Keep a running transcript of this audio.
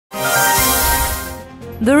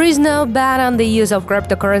There is no ban on the use of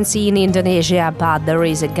cryptocurrency in Indonesia, but there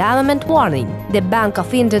is a government warning. The Bank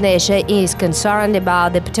of Indonesia is concerned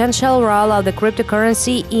about the potential role of the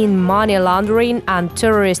cryptocurrency in money laundering and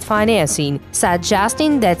terrorist financing,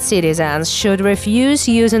 suggesting that citizens should refuse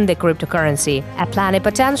using the cryptocurrency. A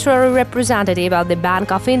plenipotentiary representative of the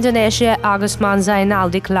Bank of Indonesia, Agusman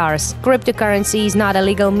Zainal, declares, "Cryptocurrency is not a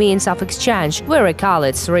legal means of exchange. We recall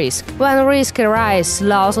its risk. When risk arises,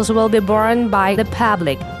 losses will be borne by the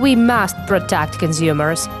public. We must protect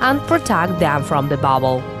consumers and protect them from the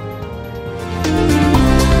bubble."